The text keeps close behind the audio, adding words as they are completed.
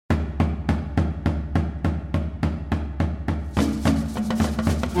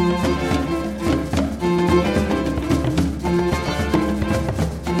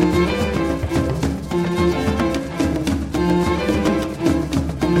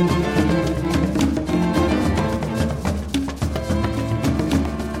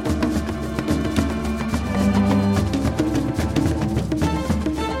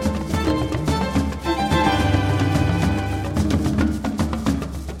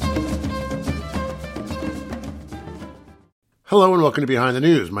Hello and welcome to Behind the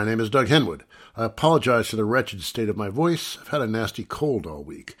News. My name is Doug Henwood. I apologize for the wretched state of my voice. I've had a nasty cold all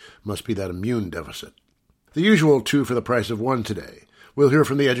week. Must be that immune deficit. The usual two for the price of one today. We'll hear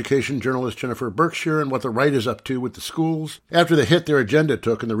from the education journalist Jennifer Berkshire and what the right is up to with the schools after the hit their agenda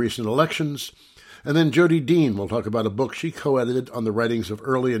took in the recent elections. And then Jody Dean will talk about a book she co-edited on the writings of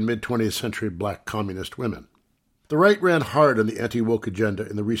early and mid-20th century black communist women. The right ran hard on the anti-woke agenda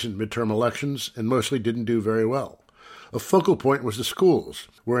in the recent midterm elections and mostly didn't do very well. A focal point was the schools,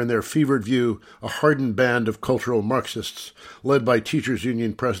 where in their fevered view, a hardened band of cultural Marxists, led by Teachers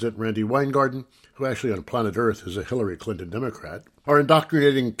Union President Randi Weingarten, who actually on planet Earth is a Hillary Clinton Democrat, are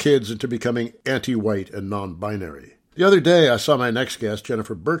indoctrinating kids into becoming anti-white and non-binary. The other day, I saw my next guest,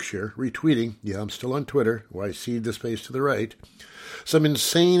 Jennifer Berkshire, retweeting, I'm still on Twitter, where I cede the space to the right, some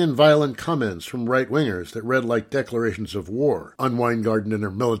insane and violent comments from right-wingers that read like declarations of war on Weingarten and her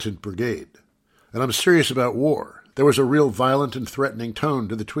militant brigade. And I'm serious about war. There was a real violent and threatening tone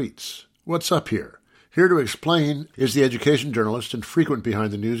to the tweets. What's up here? Here to explain is the education journalist and frequent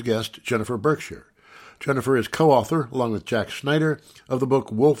Behind the News guest, Jennifer Berkshire. Jennifer is co-author, along with Jack Schneider, of the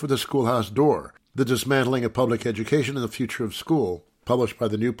book Wolf at the Schoolhouse Door, The Dismantling of Public Education and the Future of School, published by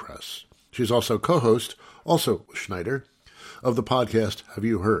the New Press. She's also co-host, also with Schneider, of the podcast Have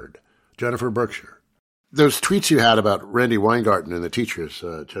You Heard? Jennifer Berkshire. Those tweets you had about Randi Weingarten and the teachers,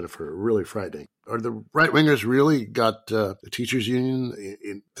 Jennifer, are really frightening. Are the right-wingers really got the teachers' union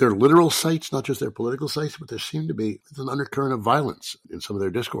in their literal sights, not just their political sights, but there seemed to be an undercurrent of violence in some of their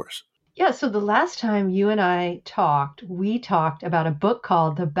discourse? Yeah, so the last time you and I talked, we talked about a book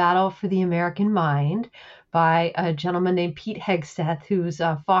called The Battle for the American Mind by a gentleman named Pete Hegseth, who's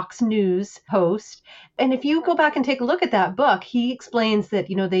a Fox News host. And if you go back and take a look at that book, he explains that,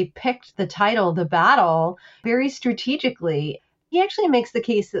 they picked the title, The Battle, very strategically. He actually makes the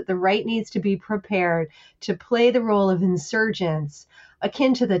case that the right needs to be prepared to play the role of insurgents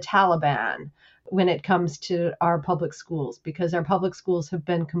akin to the Taliban when it comes to our public schools, because our public schools have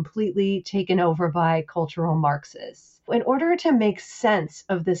been completely taken over by cultural Marxists. In order to make sense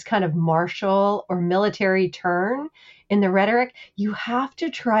of this kind of martial or military turn in the rhetoric, you have to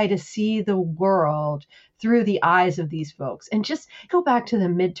try to see the world through the eyes of these folks. And just go back to the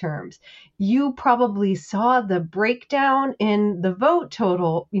midterms. You probably saw the breakdown in the vote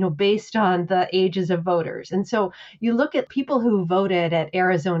total, based on the ages of voters. And so you look at people who voted at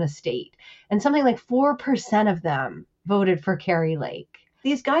Arizona State, and something like 4% of them voted for Kari Lake.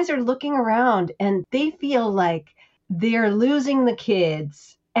 These guys are looking around and they feel like they're losing the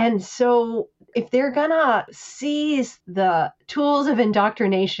kids. And so if they're going to seize the tools of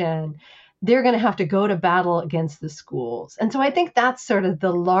indoctrination, they're going to have to go to battle against the schools. And so I think that's sort of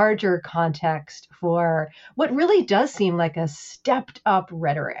the larger context for what really does seem like a stepped up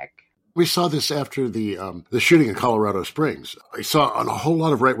rhetoric. We saw this after the shooting in Colorado Springs. I saw a whole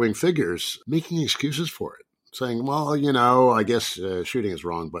lot of right-wing figures making excuses for it, saying, well, I guess shooting is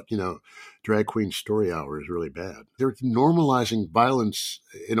wrong, but, drag queen story hour is really bad. They're normalizing violence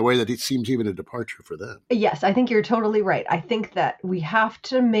in a way that it seems even a departure for them. Yes, I think you're totally right. I think that we have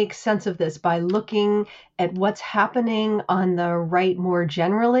to make sense of this by looking at what's happening on the right more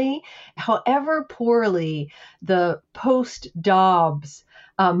generally. However poorly the post-Dobbs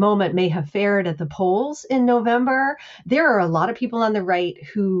moment may have fared at the polls in November, there are a lot of people on the right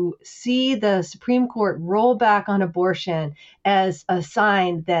who see the Supreme Court roll back on abortion as a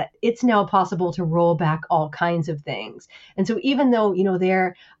sign that it's now possible to roll back all kinds of things. And so even though,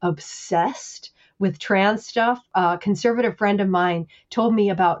 they're obsessed with trans stuff, a conservative friend of mine told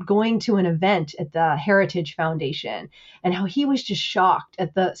me about going to an event at the Heritage Foundation and how he was just shocked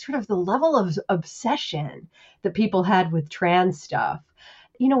at the sort of the level of obsession that people had with trans stuff.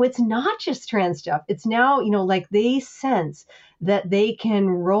 It's not just trans stuff. It's now, like they sense that they can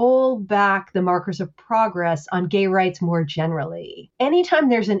roll back the markers of progress on gay rights more generally. Anytime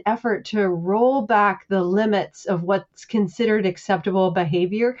there's an effort to roll back the limits of what's considered acceptable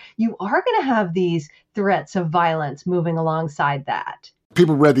behavior, you are going to have these threats of violence moving alongside that.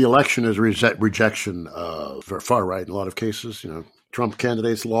 People read the election as rejection for far right in a lot of cases. Trump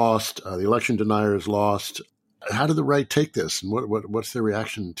candidates lost, the election deniers lost. How did the right take this, and what's their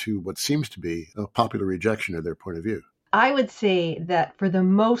reaction to what seems to be a popular rejection of their point of view? I would say that for the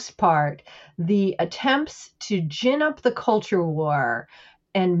most part, the attempts to gin up the culture war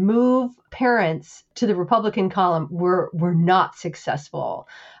and move parents to the Republican column were not successful.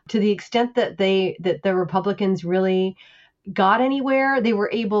 To the extent that the Republicans really got anywhere, they were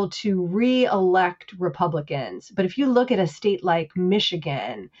able to re-elect Republicans. But if you look at a state like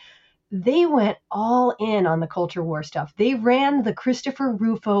Michigan, they went all in on the culture war stuff. They ran the Christopher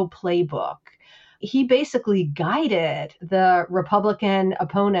Rufo playbook. He basically guided the Republican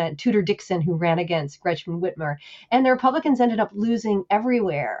opponent, Tudor Dixon, who ran against Gretchen Whitmer. And the Republicans ended up losing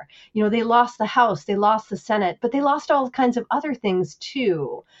everywhere. They lost the House, they lost the Senate, but they lost all kinds of other things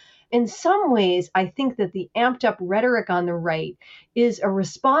too. In some ways, I think that the amped up rhetoric on the right is a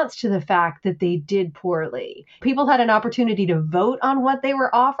response to the fact that they did poorly. People had an opportunity to vote on what they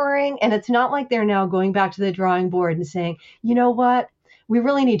were offering, and it's not like they're now going back to the drawing board and saying, you know what? We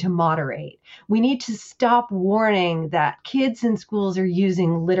really need to moderate. We need to stop warning that kids in schools are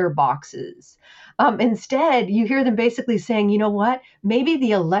using litter boxes. Instead, you hear them basically saying, you know what? Maybe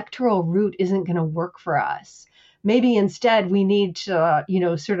the electoral route isn't going to work for us. Maybe instead we need to,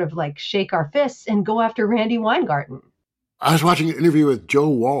 sort of like shake our fists and go after Randy Weingarten. I was watching an interview with Joe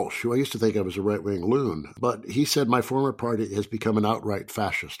Walsh, who I used to think of as a right-wing loon, but he said my former party has become an outright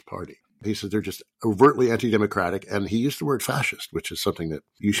fascist party. He said they're just overtly anti-democratic, and he used the word fascist, which is something that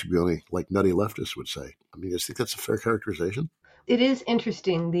usually only like nutty leftists would say. I mean, I think that's a fair characterization. It is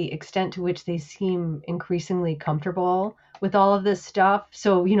interesting the extent to which they seem increasingly comfortable with all of this stuff.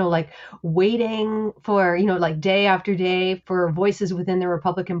 So, like waiting for, like day after day for voices within the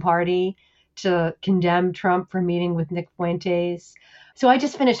Republican Party to condemn Trump for meeting with Nick Fuentes. So I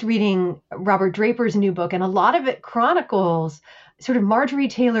just finished reading Robert Draper's new book, and a lot of it chronicles sort of Marjorie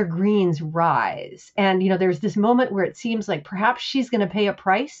Taylor Greene's rise. And, there's this moment where it seems like perhaps she's going to pay a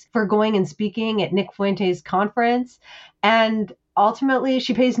price for going and speaking at Nick Fuentes' conference. And ultimately,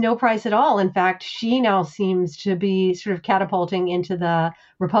 she pays no price at all. In fact, she now seems to be sort of catapulting into the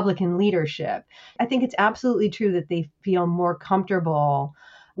Republican leadership. I think it's absolutely true that they feel more comfortable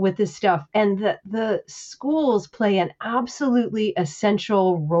with this stuff, and that the schools play an absolutely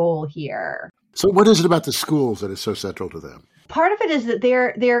essential role here. So what is it about the schools that is so central to them? Part of it is that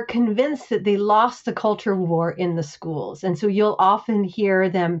they're convinced that they lost the culture war in the schools. And so you'll often hear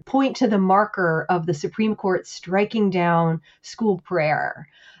them point to the marker of the Supreme Court striking down school prayer.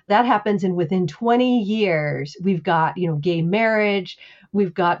 That happens, and within 20 years, we've got, gay marriage,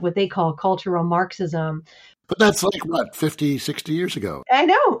 we've got what they call cultural Marxism. But that's like, what, 50, 60 years ago? I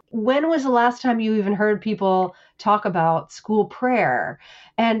know. When was the last time you even heard people talk about school prayer?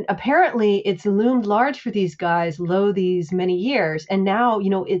 And apparently it's loomed large for these guys these many years. And now,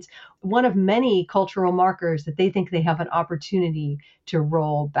 it's one of many cultural markers that they think they have an opportunity to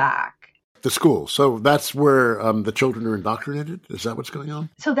roll back. The school. So that's where the children are indoctrinated? Is that what's going on?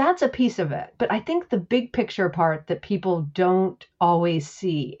 So that's a piece of it. But I think the big picture part that people don't always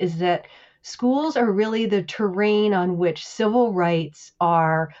see is that schools are really the terrain on which civil rights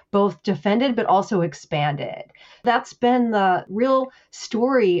are both defended but also expanded. That's been the real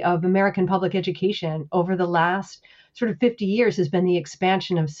story of American public education over the last sort of 50 years, has been the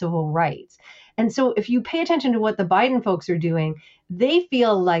expansion of civil rights. And so if you pay attention to what the Biden folks are doing, they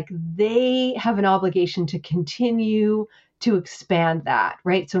feel like they have an obligation to continue to expand that,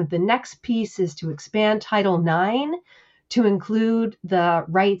 right? So the next piece is to expand Title IX to include the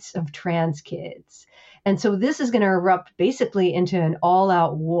rights of trans kids. And so this is going to erupt basically into an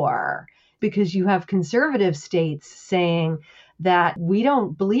all-out war, because you have conservative states saying that we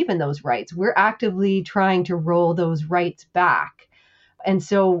don't believe in those rights. We're actively trying to roll those rights back. And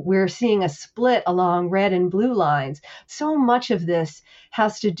so we're seeing a split along red and blue lines. So much of this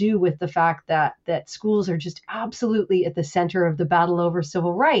has to do with the fact that schools are just absolutely at the center of the battle over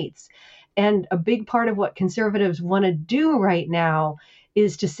civil rights. And a big part of what conservatives want to do right now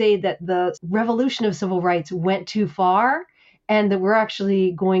is to say that the revolution of civil rights went too far, and that we're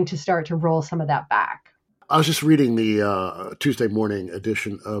actually going to start to roll some of that back. I was just reading the Tuesday morning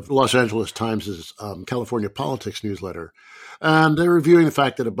edition of the Los Angeles Times' California Politics newsletter, and they're reviewing the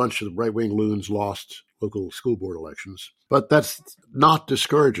fact that a bunch of right-wing loons lost local school board elections. But that's not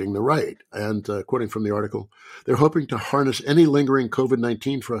discouraging the right. And quoting from the article, they're hoping to harness any lingering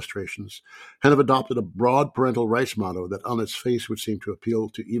COVID-19 frustrations and have adopted a broad parental rights motto that on its face would seem to appeal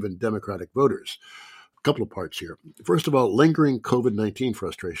to even Democratic voters. A couple of parts here. First of all, lingering COVID-19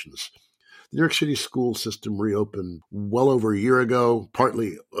 frustrations. The New York City school system reopened well over a year ago,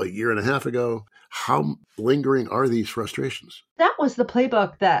 partly a year and a half ago. How lingering are these frustrations? That was the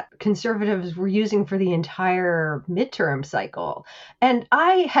playbook that conservatives were using for the entire midterm cycle. And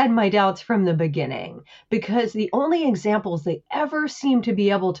I had my doubts from the beginning because the only examples they ever seemed to be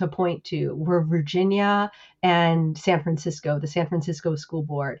able to point to were Virginia and San Francisco, the San Francisco School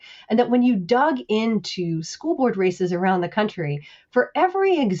Board. And that when you dug into school board races around the country, for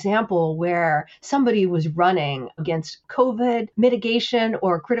every example where somebody was running against COVID mitigation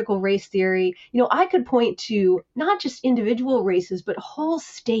or critical race theory, I could point to not just individual races, but whole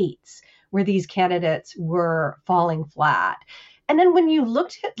states where these candidates were falling flat. And then when you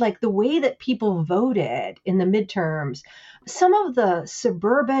looked at like the way that people voted in the midterms, some of the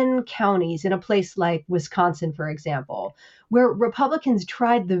suburban counties in a place like Wisconsin, for example, where Republicans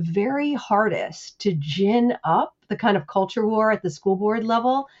tried the very hardest to gin up the kind of culture war at the school board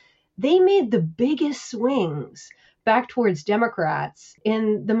level, they made the biggest swings back towards Democrats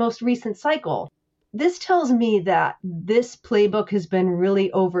in the most recent cycle. This tells me that this playbook has been really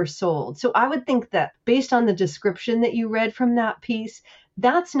oversold. So I would think that based on the description that you read from that piece,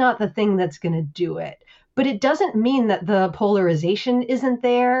 that's not the thing that's going to do it. But it doesn't mean that the polarization isn't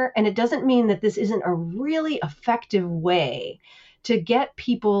there. And it doesn't mean that this isn't a really effective way to get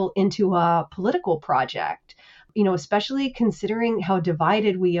people into a political project, especially considering how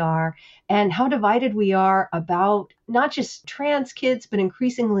divided we are and how divided we are about not just trans kids, but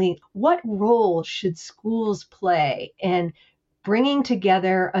increasingly what role should schools play in bringing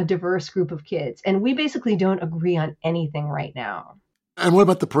together a diverse group of kids. And we basically don't agree on anything right now. And what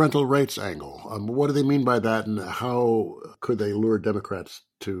about the parental rights angle? What do they mean by that, and how could they lure Democrats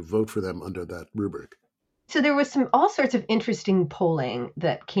to vote for them under that rubric? So there was all sorts of interesting polling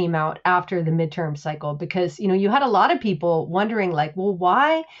that came out after the midterm cycle because, you had a lot of people wondering like, well,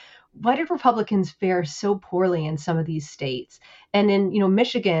 why did Republicans fare so poorly in some of these states? And in,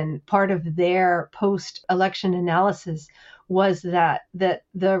 Michigan, part of their post-election analysis was that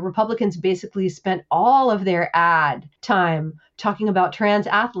the Republicans basically spent all of their ad time talking about trans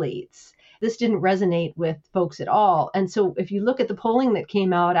athletes. This didn't resonate with folks at all. And so if you look at the polling that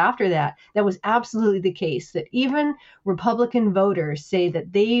came out after that, that was absolutely the case, that even Republican voters say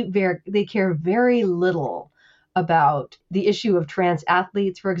that they care very little about the issue of trans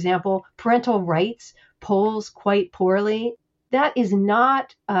athletes. For example, parental rights polls quite poorly. That is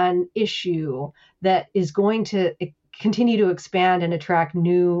not an issue that is going to continue to expand and attract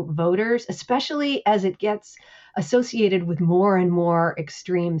new voters, especially as it gets associated with more and more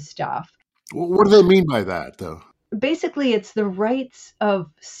extreme stuff. What do they mean by that, though? Basically, it's the rights of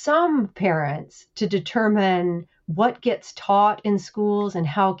some parents to determine what gets taught in schools and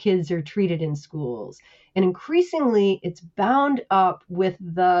how kids are treated in schools. And increasingly, it's bound up with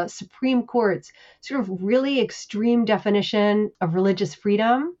the Supreme Court's sort of really extreme definition of religious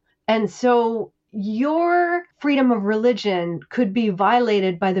freedom. And so your freedom of religion could be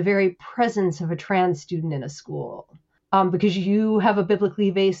violated by the very presence of a trans student in a school. Because you have a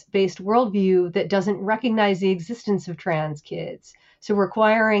biblically based worldview that doesn't recognize the existence of trans kids. So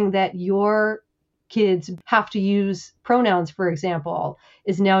requiring that your kids have to use pronouns, for example,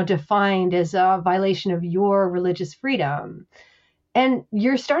 is now defined as a violation of your religious freedom. And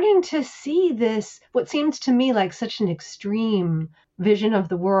you're starting to see this, what seems to me like such an extreme vision of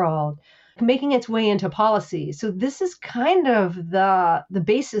the world, making its way into policy. So this is kind of the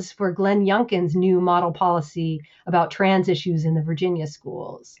basis for Glenn Youngkin's new model policy about trans issues in the Virginia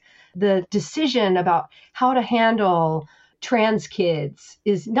schools. The decision about how to handle trans kids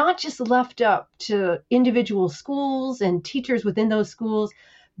is not just left up to individual schools and teachers within those schools,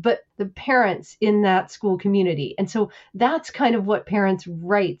 but the parents in that school community. And so that's kind of what parents'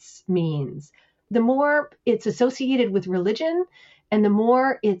 rights means. The more it's associated with religion, and the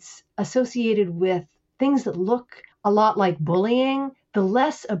more it's associated with things that look a lot like bullying, the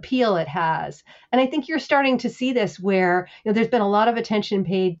less appeal it has. And I think you're starting to see this where there's been a lot of attention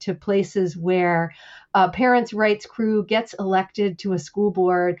paid to places where a parents' rights crew gets elected to a school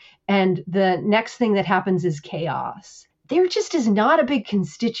board, and the next thing that happens is chaos. There just is not a big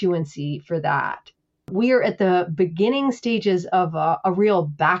constituency for that. We are at the beginning stages of a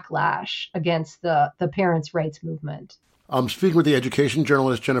real backlash against the parents' rights movement. I'm speaking with the education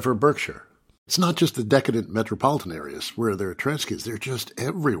journalist Jennifer Berkshire. It's not just the decadent metropolitan areas where there are trans kids. They're just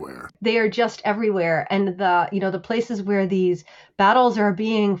everywhere. They are just everywhere. And the places where these battles are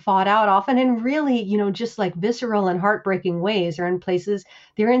being fought out, often in really, just like visceral and heartbreaking ways, are in places,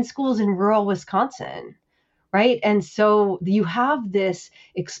 they're in schools in rural Wisconsin, right? And so you have this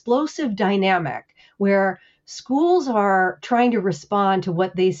explosive dynamic where schools are trying to respond to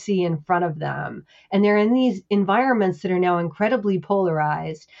what they see in front of them. And they're in these environments that are now incredibly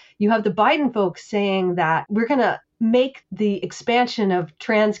polarized. You have the Biden folks saying that we're going to make the expansion of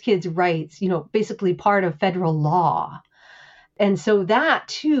trans kids' rights, basically part of federal law. And so that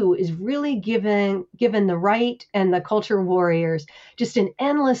too is really given the right and the culture warriors just an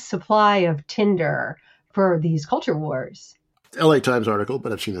endless supply of tinder for these culture wars. LA Times article,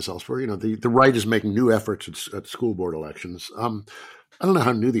 but I've seen this elsewhere. The right is making new efforts at school board elections. I don't know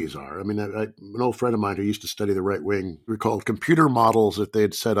how new these are. I mean, an old friend of mine who used to study the right wing recalled computer models that they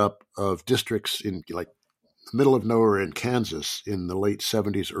had set up of districts in like the middle of nowhere in Kansas in the late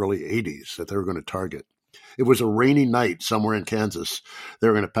 70s, early 80s that they were going to target. It was a rainy night somewhere in Kansas. They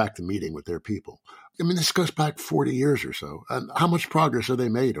were going to pack the meeting with their people. I mean, this goes back 40 years or so. And how much progress have they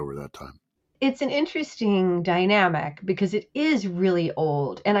made over that time? It's an interesting dynamic because it is really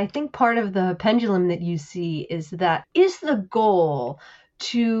old. And I think part of the pendulum that you see is the goal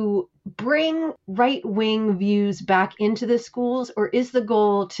to bring right-wing views back into the schools, or is the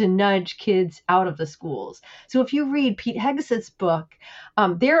goal to nudge kids out of the schools? So if you read Pete Hegseth's book,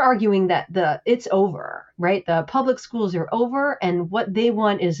 they're arguing that it's over, right? The public schools are over, and what they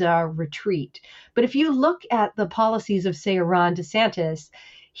want is a retreat. But if you look at the policies of, say, Ron DeSantis,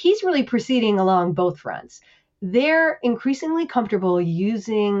 he's really proceeding along both fronts. They're increasingly comfortable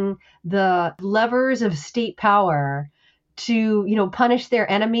using the levers of state power to, punish their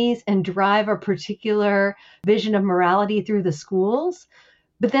enemies and drive a particular vision of morality through the schools.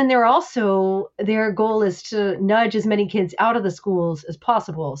 But then their goal is to nudge as many kids out of the schools as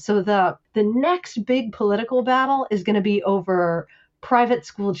possible. So the next big political battle is going to be over private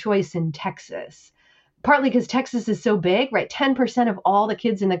school choice in Texas. Partly because Texas is so big, right? 10% of all the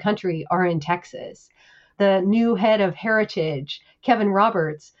kids in the country are in Texas. The new head of Heritage, Kevin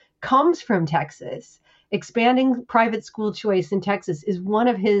Roberts, comes from Texas. Expanding private school choice in Texas is one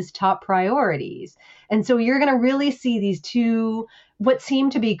of his top priorities. And so you're going to really see these two, what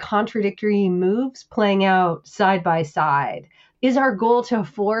seem to be contradictory moves playing out side by side. Is our goal to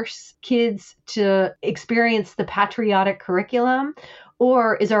force kids to experience the patriotic curriculum?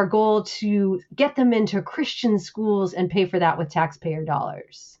 Or is our goal to get them into Christian schools and pay for that with taxpayer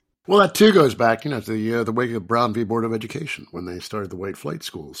dollars? Well, that too goes back, to the wake of Brown v. Board of Education when they started the white flight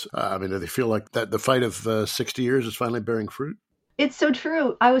schools. Do they feel like that the fight of 60 years is finally bearing fruit? It's so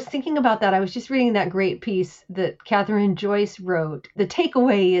true. I was thinking about that. I was just reading that great piece that Catherine Joyce wrote. The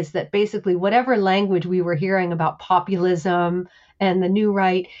takeaway is that basically whatever language we were hearing about populism and the new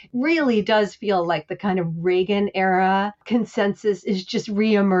right really does feel like the kind of Reagan era consensus is just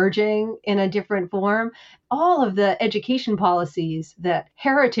reemerging in a different form. All of the education policies that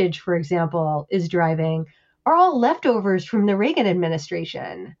Heritage, for example, is driving are all leftovers from the Reagan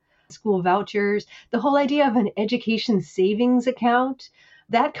administration. School vouchers, the whole idea of an education savings account,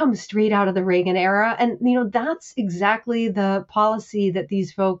 that comes straight out of the Reagan era. And, that's exactly the policy that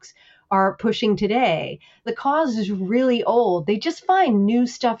these folks are pushing today. The cause is really old. They just find new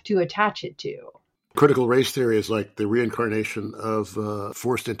stuff to attach it to. Critical race theory is like the reincarnation of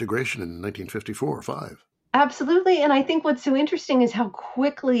forced integration in 1954 or 5. Absolutely. And I think what's so interesting is how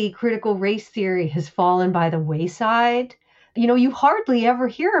quickly critical race theory has fallen by the wayside. You hardly ever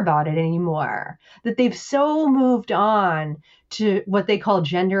hear about it anymore, that they've so moved on to what they call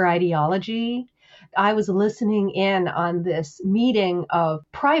gender ideology. I was listening in on this meeting of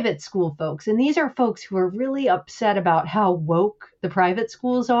private school folks, and these are folks who are really upset about how woke the private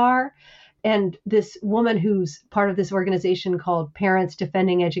schools are. And this woman who's part of this organization called Parents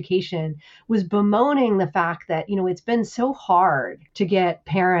Defending Education was bemoaning the fact that, it's been so hard to get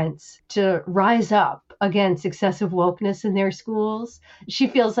parents to rise up against excessive wokeness in their schools. She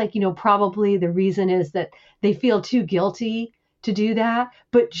feels like, probably the reason is that they feel too guilty to do that,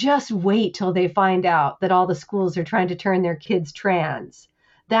 but just wait till they find out that all the schools are trying to turn their kids trans.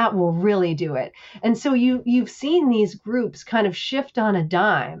 That will really do it. And so you've seen these groups kind of shift on a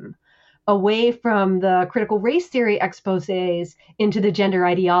dime away from the critical race theory exposés into the gender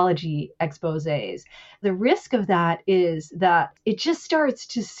ideology exposés. The risk of that is that it just starts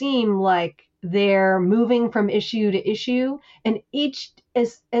to seem like they're moving from issue to issue, and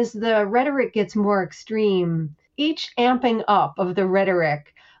as the rhetoric gets more extreme, each amping up of the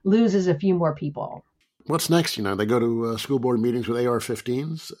rhetoric loses a few more people. What's next? They go to school board meetings with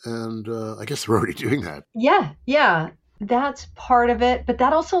AR-15s, and I guess they're already doing that. Yeah. That's part of it, but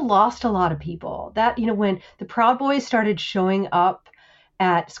that also lost a lot of people. That, when the Proud Boys started showing up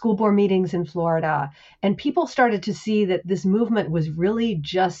at school board meetings in Florida, and people started to see that this movement was really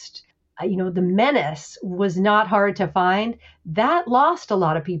just, the menace was not hard to find, that lost a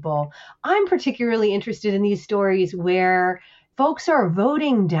lot of people. I'm particularly interested in these stories where folks are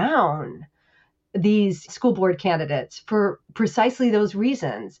voting down these school board candidates for precisely those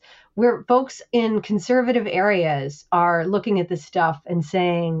reasons, where folks in conservative areas are looking at this stuff and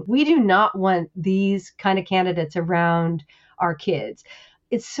saying, we do not want these kind of candidates around our kids.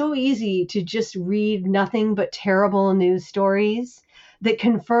 It's so easy to just read nothing but terrible news stories that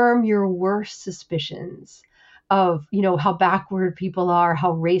confirm your worst suspicions of, how backward people are,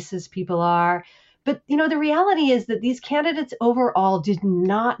 how racist people are. But, the reality is that these candidates overall did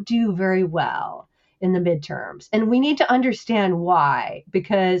not do very well in the midterms. And we need to understand why,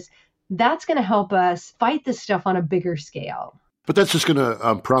 because that's going to help us fight this stuff on a bigger scale. But that's just going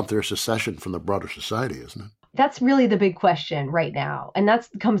to prompt their secession from the broader society, isn't it? That's really the big question right now. And that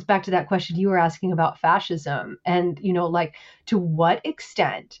comes back to that question you were asking about fascism. And, to what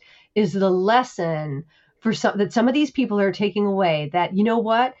extent is the lesson that some of these people are taking away that,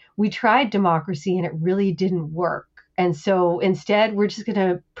 we tried democracy and it really didn't work. And so instead, we're just going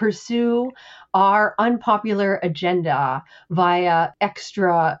to pursue our unpopular agenda via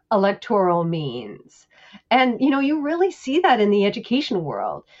extra electoral means. And, you really see that in the education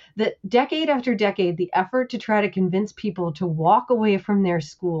world, that decade after decade, the effort to try to convince people to walk away from their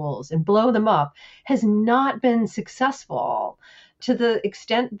schools and blow them up has not been successful, to the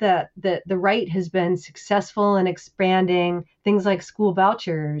extent that the right has been successful in expanding things like school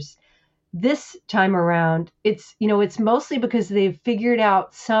vouchers. This time around, it's mostly because they've figured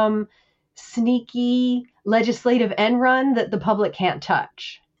out some sneaky legislative end run that the public can't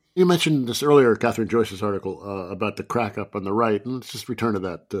touch. You mentioned this earlier, Catherine Joyce's article about the crack up on the right, and let's just return to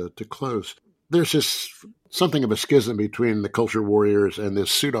that to close. There's just something of a schism between the culture warriors and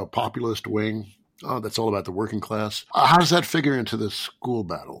this pseudo-populist wing that's all about the working class. How does that figure into the school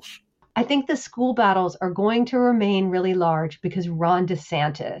battles? I think the school battles are going to remain really large because Ron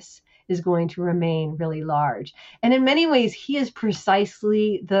DeSantis is going to remain really large. And in many ways, he is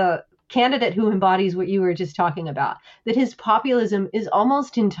precisely the candidate who embodies what you were just talking about, that his populism is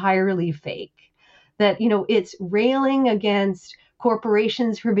almost entirely fake, that, it's railing against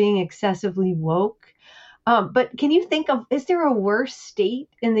corporations for being excessively woke. But can you think of, is there a worse state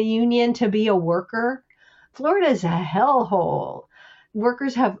in the union to be a worker? Florida is a hellhole.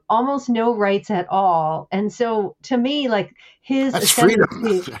 Workers have almost no rights at all. And so to me, like that's freedom.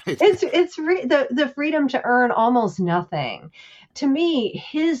 It's the freedom to earn almost nothing. To me,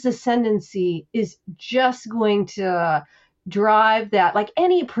 his ascendancy is just going to drive that, like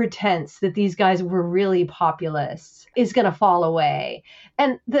any pretense that these guys were really populists is going to fall away.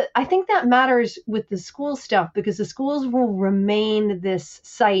 And I think that matters with the school stuff, because the schools will remain this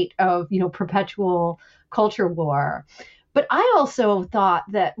site of, perpetual culture war. But I also thought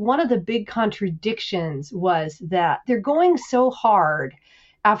that one of the big contradictions was that they're going so hard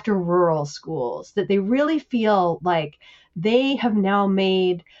after rural schools that they really feel like they have now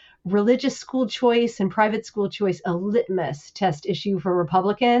made religious school choice and private school choice a litmus test issue for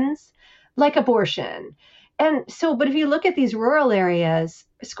Republicans, like abortion. And so, but if you look at these rural areas,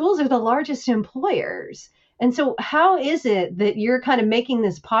 schools are the largest employers. And so how is it that you're kind of making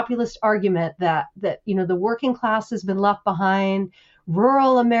this populist argument that the working class has been left behind,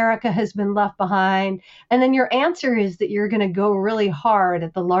 rural America has been left behind, and then your answer is that you're going to go really hard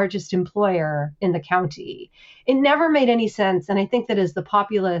at the largest employer in the county? It never made any sense. And I think that as the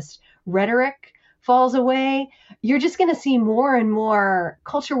populist rhetoric falls away, you're just going to see more and more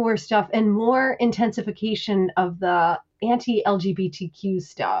culture war stuff and more intensification of the anti-LGBTQ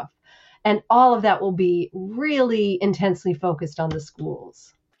stuff. And all of that will be really intensely focused on the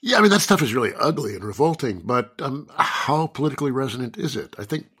schools. Yeah, I mean, that stuff is really ugly and revolting, but how politically resonant is it? I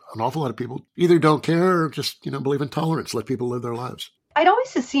think an awful lot of people either don't care or just, believe in tolerance, let people live their lives. It always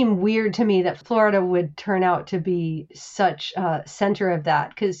seemed weird to me that Florida would turn out to be such a center of that.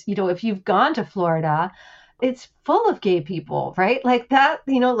 Because, if you've gone to Florida, it's full of gay people, right? Like that,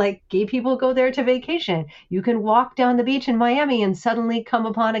 like gay people go there to vacation. You can walk down the beach in Miami and suddenly come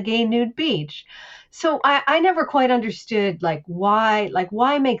upon a gay nude beach. So I never quite understood why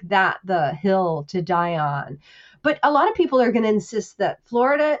make that the hill to die on. But a lot of people are going to insist that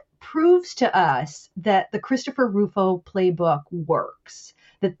Florida proves to us that the Christopher Rufo playbook works,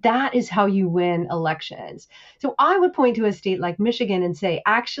 that is how you win elections. So I would point to a state like Michigan and say,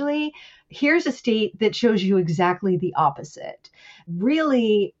 actually, here's a state that shows you exactly the opposite.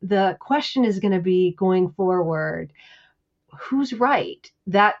 Really, the question is going to be going forward, who's right?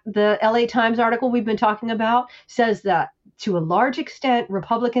 That the LA Times article we've been talking about says that to a large extent,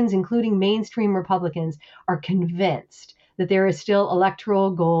 Republicans, including mainstream Republicans, are convinced that there is still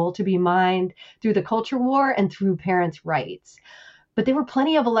electoral gold to be mined through the culture war and through parents' rights. But there were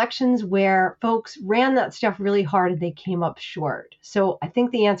plenty of elections where folks ran that stuff really hard and they came up short. So I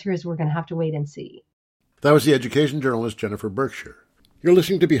think the answer is we're going to have to wait and see. That was the education journalist Jennifer Berkshire. You're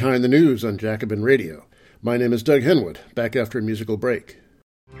listening to Behind the News on Jacobin Radio. My name is Doug Henwood, back after a musical break.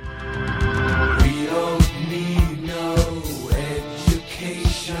 We don't need no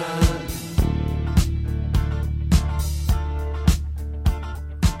education.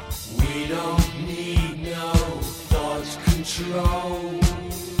 We don't need no thought control.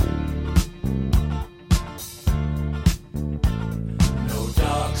 No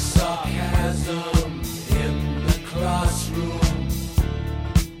dark sarcasm in the classroom.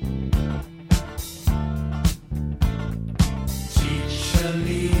 Teacher,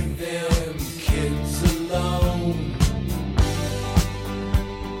 leave them kids alone.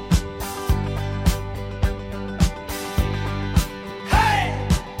 Hey,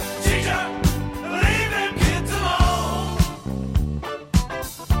 teacher, leave them kids alone.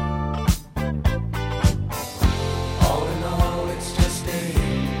 All in all, it's just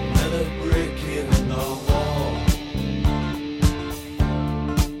another brick in the wall.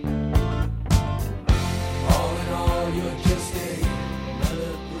 All in all, you're just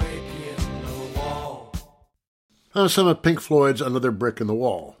another brick in the wall. Some of Pink Floyd's Another Brick in the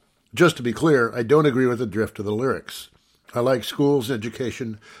Wall. Just to be clear, I don't agree with the drift of the lyrics. I like schools and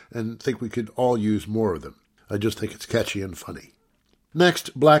education and think we could all use more of them. I just think it's catchy and funny.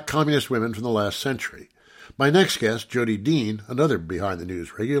 Next, Black Communist Women from the Last Century. My next guest, Jodi Dean, another Behind the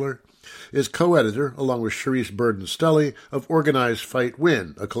News regular, is co-editor, along with Cherise Burden-Stelly, of Organize, Fight,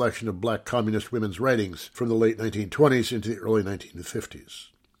 Win, a collection of Black communist women's writings from the late 1920s into the early 1950s.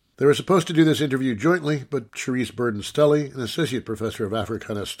 They were supposed to do this interview jointly, but Cherise Burden-Stelly, an associate professor of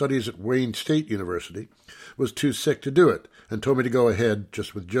Africana Studies at Wayne State University, was too sick to do it and told me to go ahead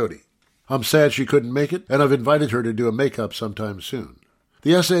just with Jodi. I'm sad she couldn't make it, and I've invited her to do a makeup sometime soon.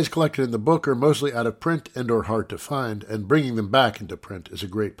 The essays collected in the book are mostly out of print and or hard to find, and bringing them back into print is a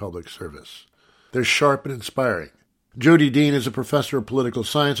great public service. They're sharp and inspiring. Jodi Dean is a professor of political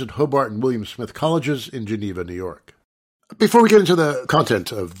science at Hobart and William Smith Colleges in Geneva, New York. Before we get into the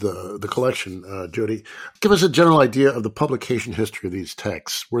content of the collection, Jodi, give us a general idea of the publication history of these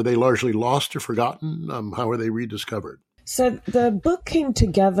texts. Were they largely lost or forgotten? How were they rediscovered? So the book came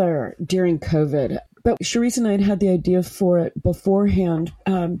together during COVID, but Cherise and I had the idea for it beforehand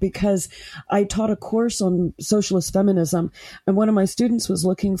because I taught a course on socialist feminism, and one of my students was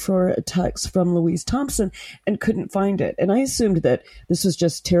looking for a text from Louise Thompson and couldn't find it. And I assumed that this was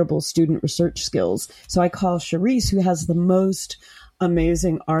just terrible student research skills. So I called Cherise, who has the most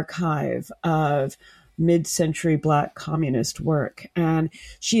amazing archive of mid-century Black communist work. And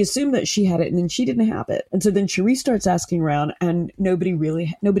she assumed that she had it, and then she didn't have it. And so then Cherise starts asking around, and nobody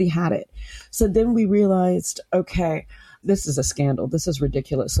had it. So then we realized, okay, this is a scandal. This is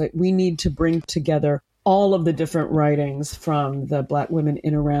ridiculous. Like, we need to bring together all of the different writings from the Black women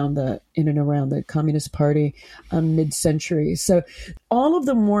in and around the Communist Party mid-century. So all of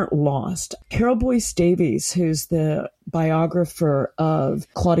them weren't lost. Carol Boyce Davies, who's the biographer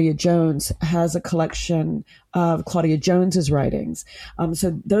of Claudia Jones, has a collection of Claudia Jones's writings.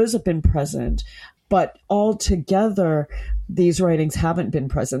 So those have been present. But altogether, these writings haven't been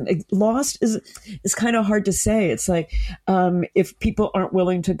present. Lost is kind of hard to say. It's like if people aren't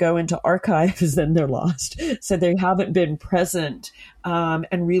willing to go into archives, then they're lost. So they haven't been present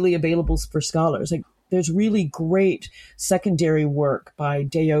and really available for scholars. Like, there's really great secondary work by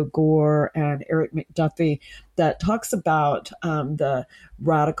Deo Gore and Eric McDuffie that talks about the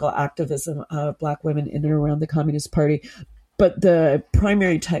radical activism of Black women in and around the Communist Party. But the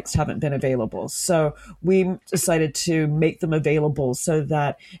primary texts haven't been available. So we decided to make them available so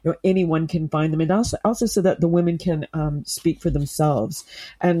that anyone can find them, and also so that the women can speak for themselves.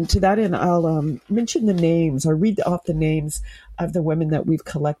 And to that end, I'll mention the names. I'll read off the names of the women that we've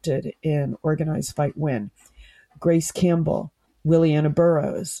collected in Organize, Fight, Win. Grace Campbell, Williana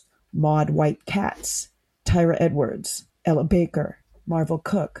Burroughs, Maud White Katz, Tyra Edwards, Ella Baker, Marvel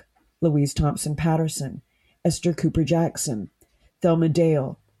Cook, Louise Thompson Patterson, Esther Cooper Jackson, Thelma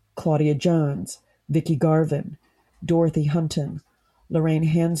Dale, Claudia Jones, Vicki Garvin, Dorothy Hunton, Lorraine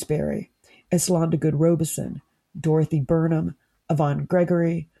Hansberry, Eslanda Good Robeson, Dorothy Burnham, Yvonne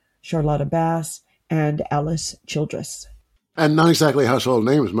Gregory, Charlotta Bass, and Alice Childress. And not exactly household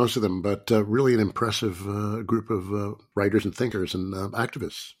names, most of them, but really an impressive group of writers and thinkers and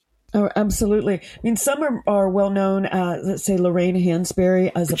activists. Oh, absolutely. I mean, some are well known. Let's say Lorraine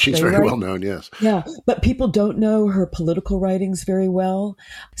Hansberry as a She's playwright. very well known, yes. Yeah, but people don't know her political writings very well.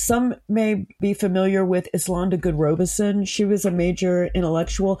 Some may be familiar with Eslanda Good Robeson. She was a major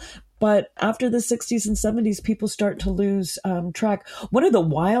intellectual. But after the 60s and 70s, people start to lose track. One of the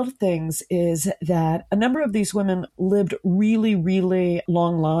wild things is that a number of these women lived really, really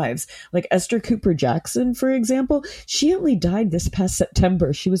long lives. Like Esther Cooper Jackson, for example, she only died this past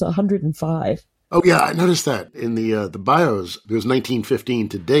September. She was 105. Oh, yeah, I noticed that in the bios. It was 1915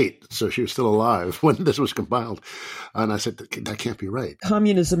 to date, so she was still alive when this was compiled. And I said, that can't be right.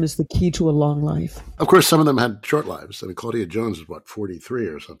 Communism is the key to a long life. Of course, some of them had short lives. I mean, Claudia Jones was, 43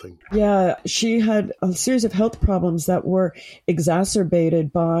 or something? Yeah, she had a series of health problems that were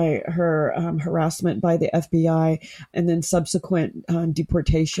exacerbated by her harassment by the FBI and then subsequent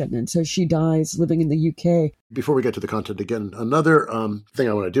deportation. And so she dies living in the UK. Before we get to the content again, another thing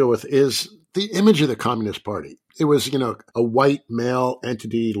I want to deal with is the image of the Communist Party. It was, a white male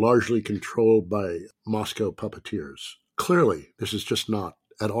entity largely controlled by Moscow puppeteers. Clearly, this is just not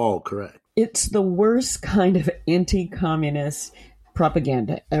at all correct. It's the worst kind of anti-communist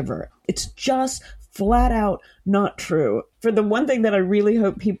propaganda ever. It's just flat out not true. For the one thing that I really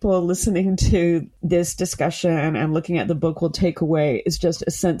hope people listening to this discussion and looking at the book will take away is just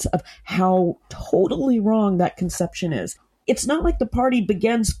a sense of how totally wrong that conception is. It's not like the party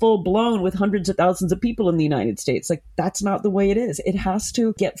begins full blown with hundreds of thousands of people in the United States. Like, that's not the way it is. It has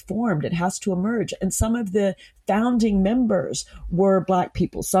to get formed. It has to emerge. And some of the founding members were Black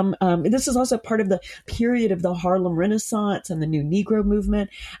people. This is also part of the period of the Harlem Renaissance and the New Negro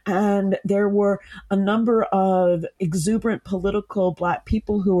movement. And there were a number of exuberant political Black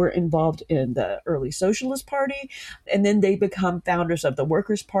people who were involved in the early Socialist Party. And then they become founders of the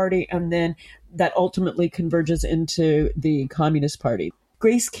Workers' Party. And then that ultimately converges into the Communist Party.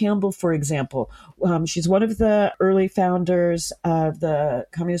 Grace Campbell, for example, she's one of the early founders of the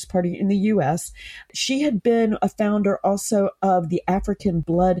Communist Party in the U.S. She had been a founder also of the African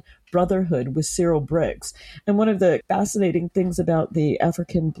Blood Brotherhood with Cyril Briggs. And one of the fascinating things about the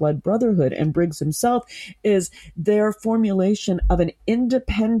African Blood Brotherhood and Briggs himself is their formulation of an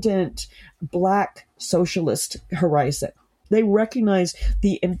independent Black socialist horizon. They recognize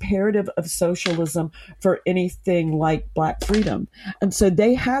the imperative of socialism for anything like Black freedom. And so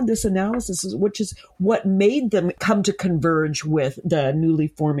they had this analysis, which is what made them come to converge with the newly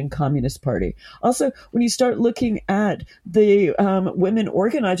forming Communist Party. Also, when you start looking at the women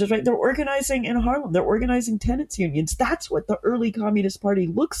organizers, right, they're organizing in Harlem. They're organizing tenants unions. That's what the early Communist Party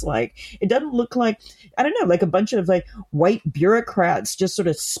looks like. It doesn't look like, I don't know, like a bunch of like white bureaucrats just sort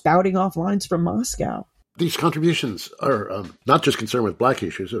of spouting off lines from Moscow. These contributions are not just concerned with Black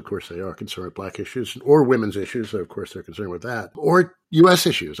issues. Of course, they are concerned with Black issues, or women's issues. Of course, they're concerned with that, or U.S.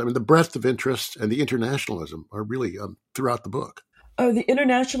 issues. I mean, the breadth of interest and the internationalism are really throughout the book. Oh, the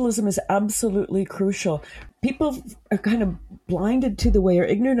internationalism is absolutely crucial. People are kind of blinded to the way or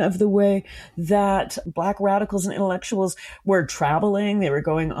ignorant of the way that Black radicals and intellectuals were traveling. They were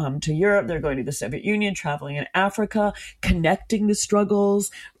going to Europe. They're going to the Soviet Union, traveling in Africa, connecting the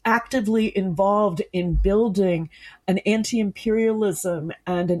struggles, actively involved in building an anti-imperialism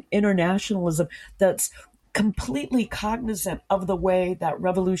and an internationalism that's completely cognizant of the way that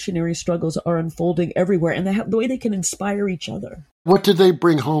revolutionary struggles are unfolding everywhere and the way they can inspire each other. What did they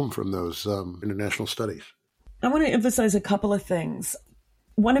bring home from those international studies? I want to emphasize a couple of things.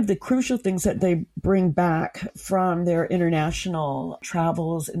 One of the crucial things that they bring back from their international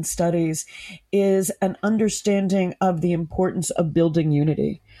travels and studies is an understanding of the importance of building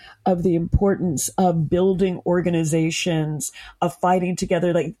unity, of the importance of building organizations, of fighting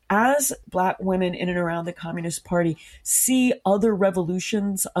together. Like, as Black women in and around the Communist Party see other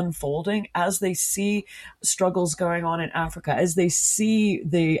revolutions unfolding, as they see struggles going on in Africa, as they see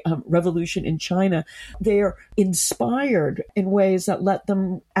the revolution in China, they're inspired in ways that let them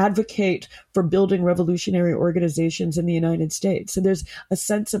advocate for building revolutionary organizations in the United States. So there's a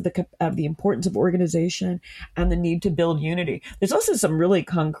sense of the importance of organization and the need to build unity. There's also some really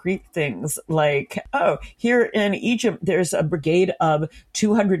concrete things like, here in Egypt, there's a brigade of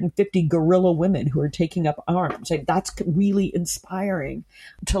 250 guerrilla women who are taking up arms. Like, that's really inspiring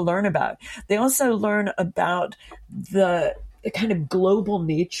to learn about. They also learn about the kind of global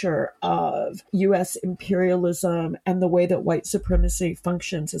nature of U.S. imperialism and the way that white supremacy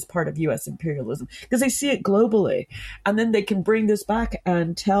functions as part of U.S. imperialism, because they see it globally. And then they can bring this back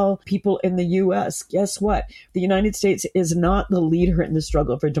and tell people in the U.S., guess what? The United States is not the leader in the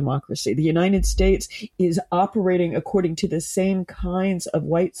struggle for democracy. The United States is operating according to the same kinds of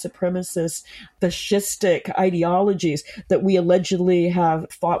white supremacist, fascistic ideologies that we allegedly have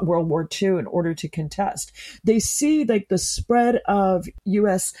fought World War II in order to contest. They see like the spread of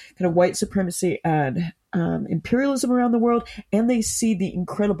U.S. kind of white supremacy and imperialism around the world, and they see the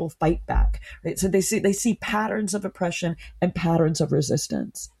incredible fight back. Right? So they see patterns of oppression and patterns of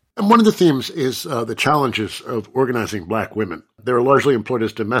resistance. And one of the themes is the challenges of organizing black women. They're largely employed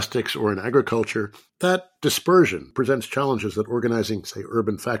as domestics or in agriculture. That dispersion presents challenges that organizing, say,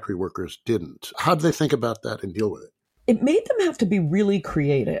 urban factory workers didn't. How do they think about that and deal with it? It made them have to be really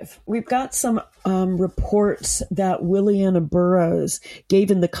creative. We've got some reports that Williana Burroughs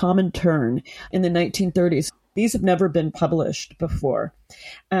gave in the Comintern in the 1930s. These have never been published before.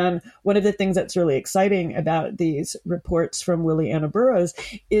 And one of the things that's really exciting about these reports from Williana Burroughs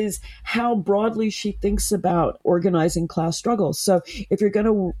is how broadly she thinks about organizing class struggles. So if you're going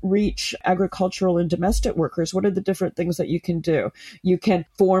to reach agricultural and domestic workers, what are the different things that you can do? You can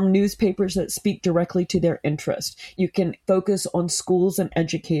form newspapers that speak directly to their interest. You can focus on schools and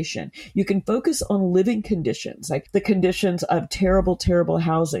education. You can focus on living conditions, like the conditions of terrible, terrible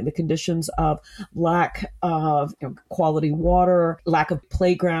housing, the conditions of lack of quality water, lack of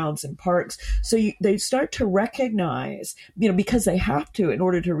playgrounds and parks. So they start to recognize, because they have to in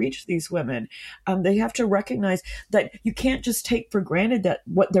order to reach these women, they have to recognize that you can't just take for granted that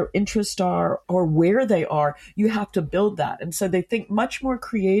what their interests are or where they are. You have to build that. And so they think much more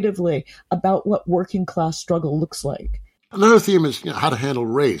creatively about what working class struggle looks like. Another theme is how to handle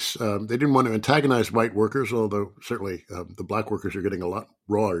race. They didn't want to antagonize white workers, although certainly the black workers are getting a lot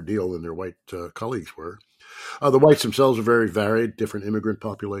rawer deal than their white colleagues were. The whites themselves are very varied, different immigrant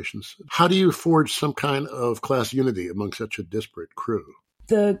populations. How do you forge some kind of class unity among such a disparate crew?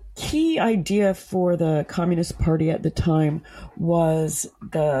 The key idea for the Communist Party at the time was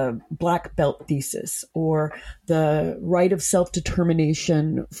the Black Belt thesis, or the right of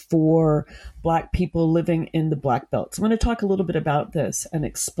self-determination for Black people living in the Black Belt. So I'm going to talk a little bit about this and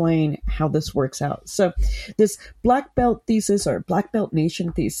explain how this works out. So this Black Belt thesis, or Black Belt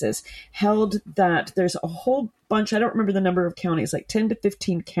Nation thesis, held that there's a whole bunch, I don't remember the number of counties, like 10 to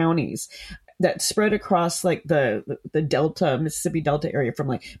 15 counties that spread across like the Delta, Mississippi Delta area, from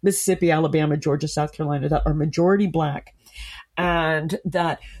like Mississippi, Alabama, Georgia, South Carolina, that are majority Black, and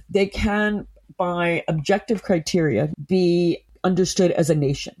that they can, by objective criteria, be understood as a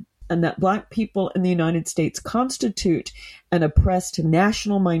nation, and that Black people in the United States constitute an oppressed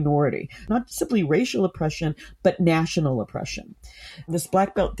national minority, not simply racial oppression, but national oppression. This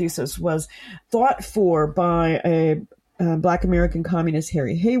Black Belt thesis was thought for by a Black American communist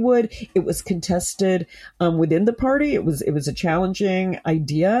Harry Haywood. It was contested within the party. It was a challenging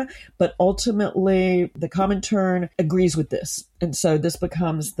idea, but ultimately the Comintern agrees with this. And so this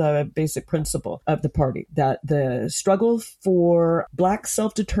becomes the basic principle of the party, that the struggle for Black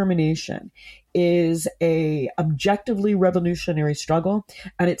self-determination is a objectively revolutionary struggle,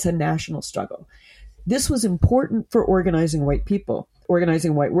 and it's a national struggle. This was important for organizing white people,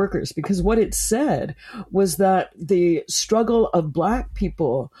 organizing white workers, because what it said was that the struggle of Black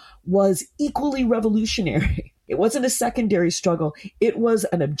people was equally revolutionary. It wasn't a secondary struggle. It was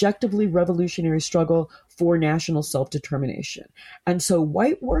an objectively revolutionary struggle for national self-determination. And so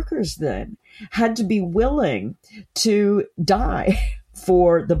white workers then had to be willing to die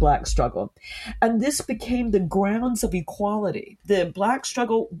for the Black struggle. And this became the grounds of equality. The Black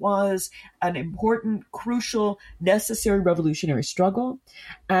struggle was an important, crucial, necessary revolutionary struggle,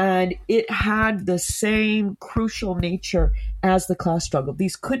 and it had the same crucial nature as the class struggle.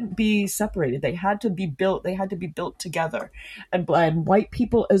 These couldn't be separated. They had to be built. They had to be built together. And white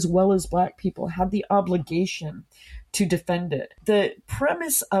people as well as Black people had the obligation to defend it. The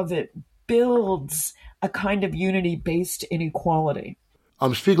premise of it builds a kind of unity based in equality.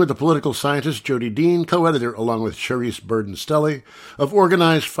 I'm speaking with the political scientist Jody Dean, co-editor, along with Charisse Burden-Stelly, of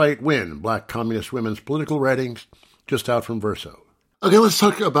Organize, Fight, Win, Black Communist Women's Political Writings, just out from Verso. Okay, let's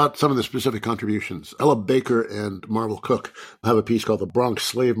talk about some of the specific contributions. Ella Baker and Marvel Cook have a piece called The Bronx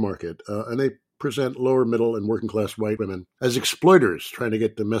Slave Market, and they present lower, middle, and working-class white women as exploiters trying to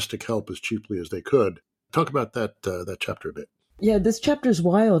get domestic help as cheaply as they could. Talk about that chapter a bit. Yeah, this chapter's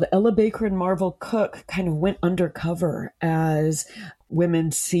wild. Ella Baker and Marvel Cook kind of went undercover as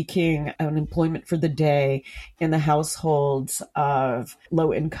women seeking an employment for the day in the households of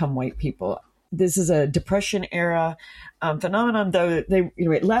low-income white people. This is a Depression era phenomenon, though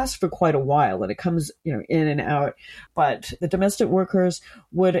it lasts for quite a while and it comes in and out. But the domestic workers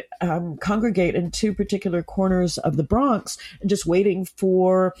would congregate in two particular corners of the Bronx, and just waiting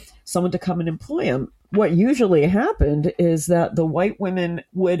for someone to come and employ them. What usually happened is that the white women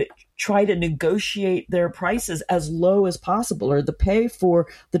would try to negotiate their prices as low as possible, or the pay for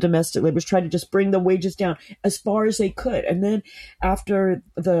the domestic laborers, try to just bring the wages down as far as they could. And then after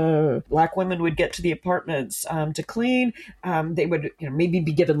the Black women would get to the apartments to clean, they would maybe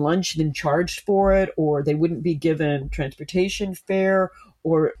be given lunch and then charged for it, or they wouldn't be given transportation fare,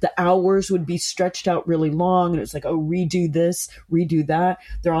 or the hours would be stretched out really long. And it's like, oh, redo this, redo that.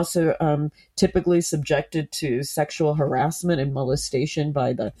 They're also typically subjected to sexual harassment and molestation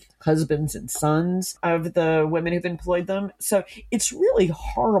by the husbands and sons of the women who've employed them. So it's really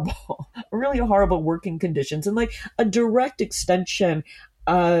horrible, really horrible working conditions, and like a direct extension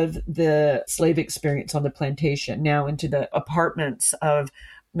of the slave experience on the plantation now into the apartments of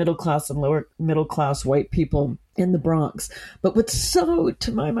middle class and lower middle class white people in the Bronx. But what's so,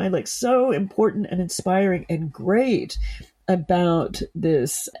 to my mind, like so important and inspiring and great about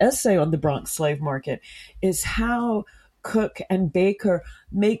this essay on the Bronx slave market is how Cook and Baker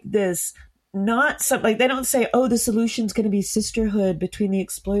make this not something like, they don't say, oh, the solution's going to be sisterhood between the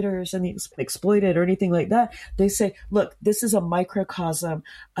exploiters and the exploited or anything like that. They say, look, this is a microcosm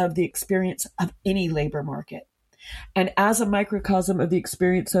of the experience of any labor market. And as a microcosm of the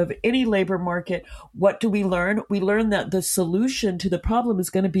experience of any labor market, what do we learn? We learn that the solution to the problem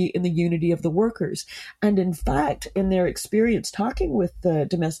is going to be in the unity of the workers. And in fact, in their experience talking with the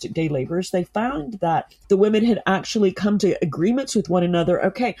domestic day laborers, they found that the women had actually come to agreements with one another.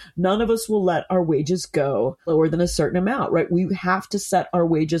 Okay, none of us will let our wages go lower than a certain amount, right? We have to set our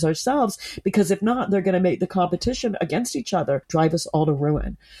wages ourselves, because if not, they're going to make the competition against each other drive us all to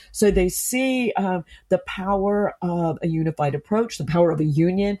ruin. So they see the power of a unified approach, the power of a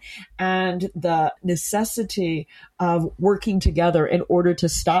union, and the necessity of working together in order to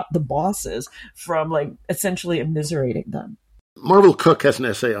stop the bosses from like essentially immiserating them. Marvel Cook has an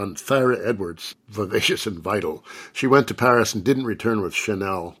essay on Thyra Edwards, vivacious and vital. She went to Paris and didn't return with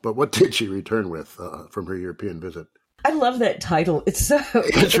Chanel, but what did she return with from her European visit? I love that title. It's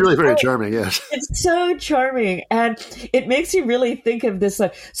really very charming, yes. It's so charming. And it makes you really think of this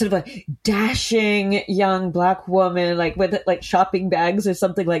like sort of like dashing young Black woman, like with like shopping bags or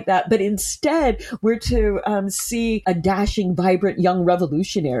something like that. But instead, we're to see a dashing, vibrant young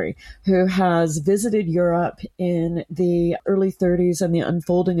revolutionary who has visited Europe in the early 30s and the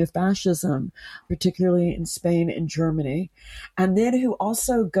unfolding of fascism, particularly in Spain and Germany. And then who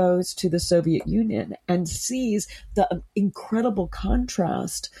also goes to the Soviet Union and sees the incredible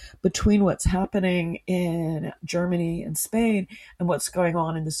contrast between what's happening in Germany and Spain and what's going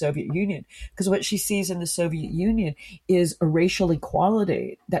on in the Soviet Union. Because what she sees in the Soviet Union is a racial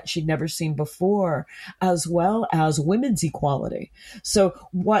equality that she'd never seen before, as well as women's equality. So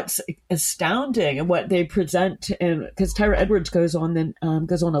what's astounding and what they present, and because Thyra Edwards goes on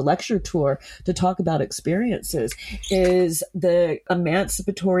a lecture tour to talk about experiences, is the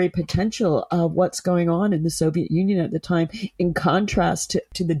emancipatory potential of what's going on in the Soviet Union at the time, in contrast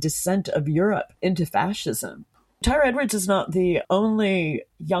to the descent of Europe into fascism. Thyra Edwards is not the only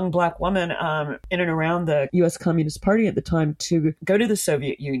young Black woman in and around the U.S. Communist Party at the time to go to the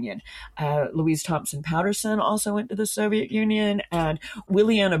Soviet Union. Louise Thompson Patterson also went to the Soviet Union, and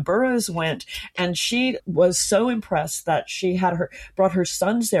Williana Burroughs went, and she was so impressed that she had brought her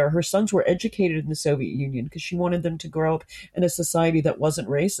sons there. Her sons were educated in the Soviet Union because she wanted them to grow up in a society that wasn't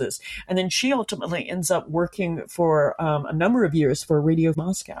racist. And then she ultimately ends up working for a number of years for Radio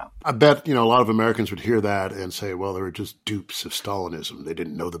Moscow. I bet, a lot of Americans would hear that and say, well, they were just dupes of Stalinism. They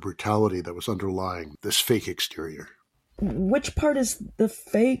didn't know the brutality that was underlying this fake exterior. Which part is the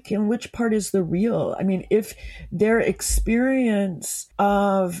fake and which part is the real? I mean, if their experience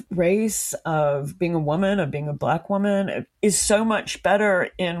of race, of being a woman, of being a Black woman, is so much better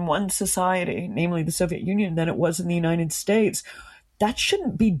in one society, namely the Soviet Union, than it was in the United States, that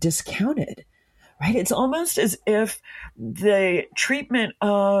shouldn't be discounted. Right? It's almost as if the treatment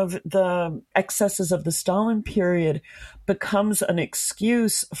of the excesses of the Stalin period becomes an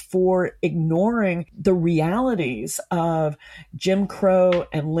excuse for ignoring the realities of Jim Crow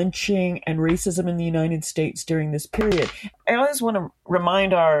and lynching and racism in the United States during this period. I always want to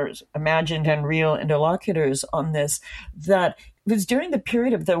remind our imagined and real interlocutors on this that it was during the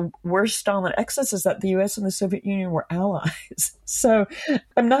period of the worst Stalin excesses that the U.S. and the Soviet Union were allies. So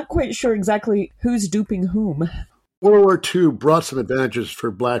I'm not quite sure exactly who's duping whom. World War II brought some advantages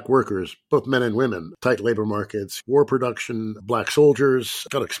for Black workers, both men and women. Tight labor markets, war production, Black soldiers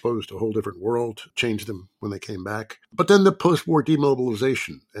got exposed to a whole different world, changed them when they came back. But then the post-war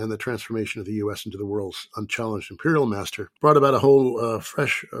demobilization and the transformation of the U.S. into the world's unchallenged imperial master brought about a whole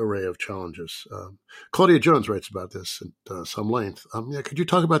fresh array of challenges. Claudia Jones writes about this at some length. Could you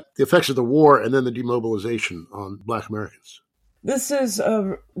talk about the effects of the war and then the demobilization on Black Americans? This is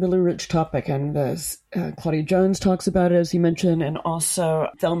a really rich topic, and Claudia Jones talks about it, as you mentioned, and also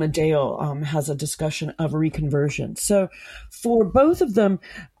Thelma Dale has a discussion of reconversion. So for both of them,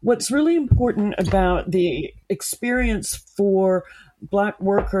 what's really important about the experience for Black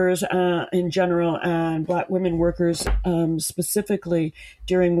workers in general and Black women workers specifically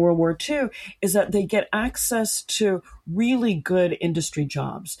during World War II is that they get access to really good industry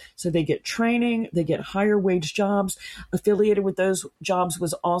jobs. So they get training, they get higher wage jobs. Affiliated with those jobs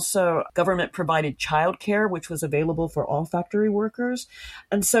was also government provided childcare, which was available for all factory workers.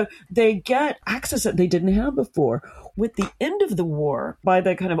 And so they get access that they didn't have before. With the end of the war, by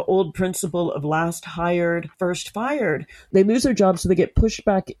the kind of old principle of last hired, first fired, they lose their jobs, so they get pushed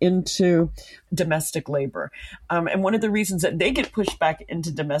back into domestic labor. And one of the reasons that they get pushed back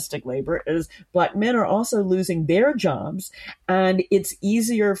into domestic labor is Black men are also losing their jobs, and it's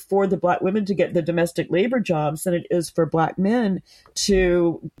easier for the Black women to get the domestic labor jobs than it is for Black men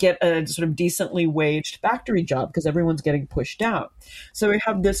to get a sort of decently waged factory job because everyone's getting pushed out. So we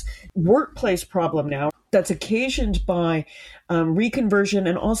have this workplace problem now that's occasioned by reconversion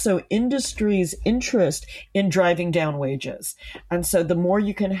and also industry's interest in driving down wages. And so the more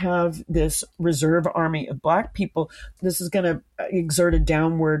you can have this reserve army of Black people, this is going to exert a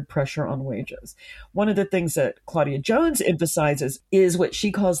downward pressure on wages. One of the things that Claudia Jones emphasizes is what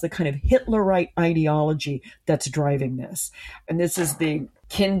she calls the kind of Hitlerite ideology that's driving this. And this is the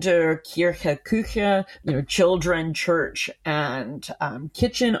Kinder, Kirche, Küche, children, church, and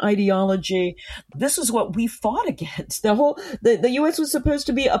kitchen ideology. This is what we fought against. The U.S. was supposed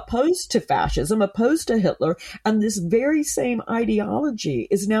to be opposed to fascism, opposed to Hitler, and this very same ideology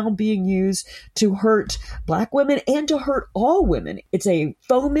is now being used to hurt Black women and to hurt all women. It's a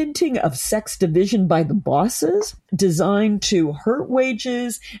fomenting of sex division by the bosses designed to hurt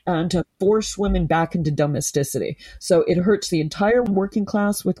wages and to force women back into domesticity. So it hurts the entire working class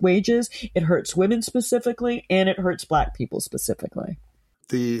with wages, it hurts women specifically, and it hurts Black people specifically.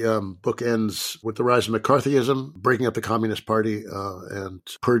 The book ends with the rise of McCarthyism, breaking up the Communist Party and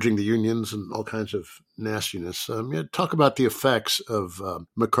purging the unions and all kinds of nastiness. Talk about the effects of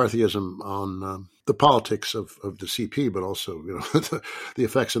McCarthyism on the politics of the CP, but also the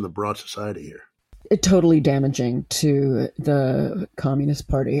effects in the broad society here. It's totally damaging to the Communist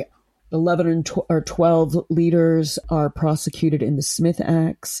Party. 11 or 12 leaders are prosecuted in the Smith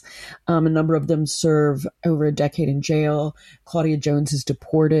Acts. A number of them serve over a decade in jail. Claudia Jones is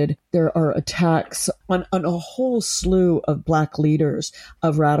deported. There are attacks on a whole slew of Black leaders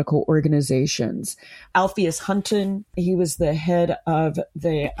of radical organizations. Alpheus Hunton, he was the head of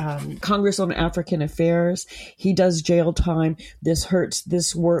the Congress on African Affairs. He does jail time. This hurts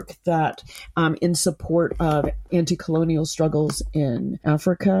this work that in support of anti-colonial struggles in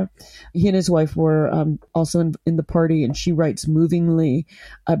Africa. He and his wife were also in the party, and she writes movingly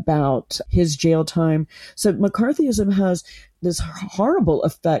about his jail time. So McCarthyism has this horrible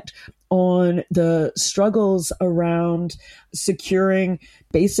effect on the struggles around securing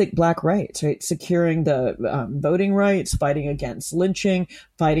basic Black rights, right? Securing the voting rights, fighting against lynching,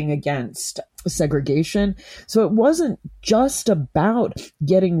 fighting against segregation. So it wasn't just about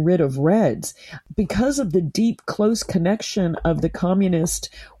getting rid of Reds. Because of the deep, close connection of the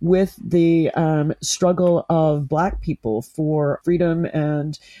communist with the struggle of Black people for freedom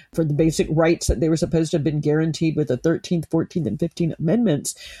and for the basic rights that they were supposed to have been guaranteed with the 13th, 14th, and 15th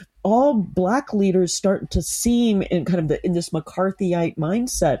Amendments, all Black leaders start to seem in this McCarthyite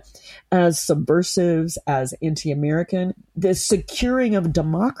mindset as subversives, as anti-American. The securing of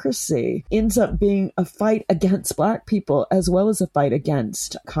democracy ends up being a fight against Black people as well as a fight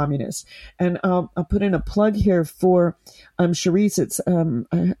against communists. And I'll put in a plug here for Charisse. It's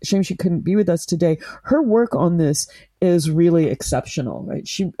a shame she couldn't be with us today. Her work on this is really exceptional, right?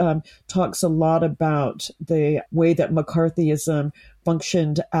 She talks a lot about the way that McCarthyism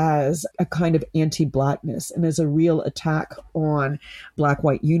functioned as a kind of anti-Blackness and as a real attack on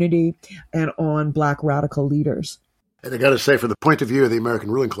Black-white unity and on Black radical leaders. And I got to say, from the point of view of the American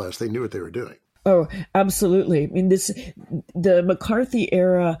ruling class, they knew what they were doing. Oh, absolutely. I mean, the McCarthy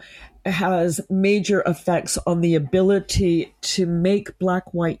era has major effects on the ability to make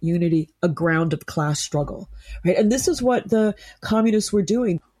Black-white unity a ground of class struggle, right? And this is what the communists were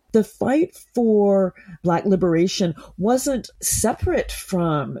doing. The fight for Black liberation wasn't separate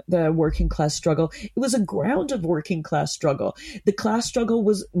from the working class struggle. It was a ground of working class struggle. The class struggle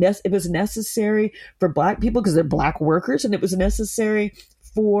was necessary for Black people because they're Black workers, and it was necessary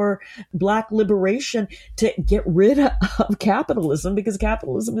for Black liberation to get rid of capitalism because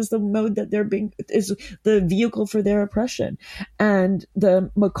capitalism is the mode that is the vehicle for their oppression. And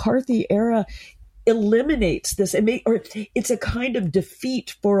the McCarthy era eliminates this. It's a kind of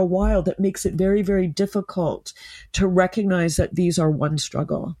defeat for a while that makes it very, very difficult to recognize that these are one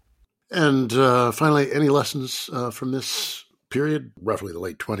struggle. And finally, any lessons from this period, roughly the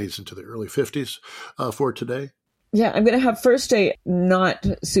late 20s into the early 50s, for today? Yeah, I'm going to have first a not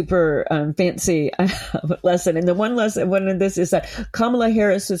super fancy lesson. And the one of this is that Kamala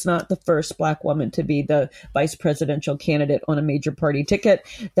Harris is not the first Black woman to be the vice presidential candidate on a major party ticket.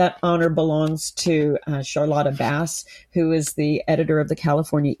 That honor belongs to Charlotta Bass, who is the editor of the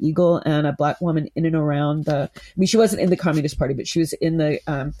California Eagle and a Black woman in and around she wasn't in the Communist Party, but she was in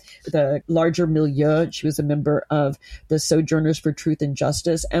the larger milieu. She was a member of the Sojourners for Truth and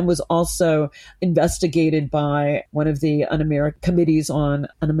Justice and was also investigated by one of the committees on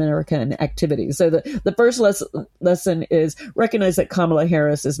un-American activities. So the first lesson is recognize that Kamala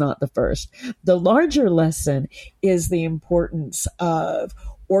Harris is not the first. The larger lesson is the importance of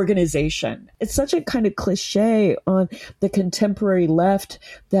organization. It's such a kind of cliche on the contemporary left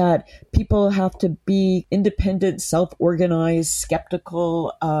that people have to be independent, self-organized,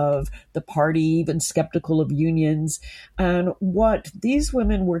 skeptical of the party, even skeptical of unions. And what these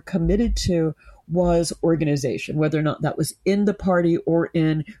women were committed to was organization, whether or not that was in the party or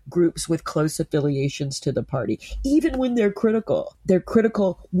in groups with close affiliations to the party. Even when they're critical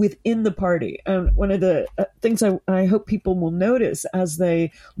within the party. And one of the things I hope people will notice as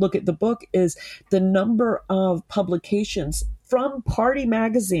they look at the book is the number of publications from party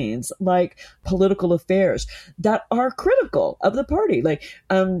magazines like Political Affairs that are critical of the party. Like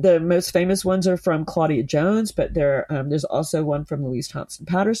the most famous ones are from Claudia Jones, but there's also one from Louise Thompson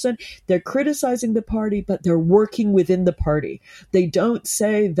Patterson. They're criticizing the party, but they're working within the party. They don't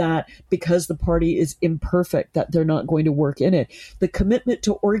say that because the party is imperfect that they're not going to work in it. The commitment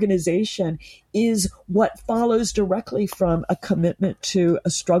to organization is what follows directly from a commitment to a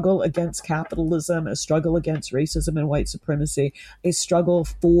struggle against capitalism, a struggle against racism and white supremacy, a struggle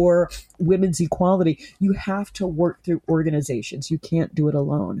for women's equality. You have to work through organizations. You can't do it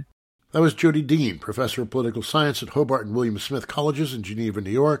alone. That was Jodi Dean, professor of political science at Hobart and William Smith Colleges in Geneva, New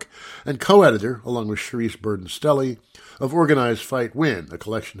York, and co-editor, along with Cherise Burden-Stelly, of Organize, Fight, Win, a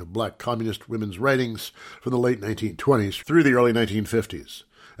collection of Black communist women's writings from the late 1920s through the early 1950s.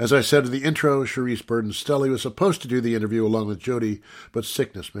 As I said in the intro, Cherise Burden-Stelly was supposed to do the interview along with Jodi, but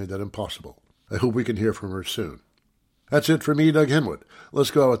sickness made that impossible. I hope we can hear from her soon. That's it for me, Doug Henwood.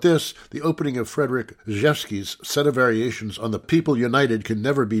 Let's go out with this, the opening of Frederick Rzewski's set of variations on The People United Can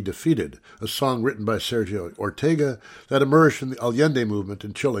Never Be Defeated, a song written by Sergio Ortega that emerged from the Allende movement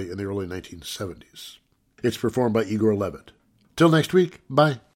in Chile in the early 1970s. It's performed by Igor Levit. Till next week,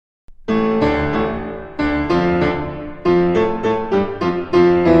 bye.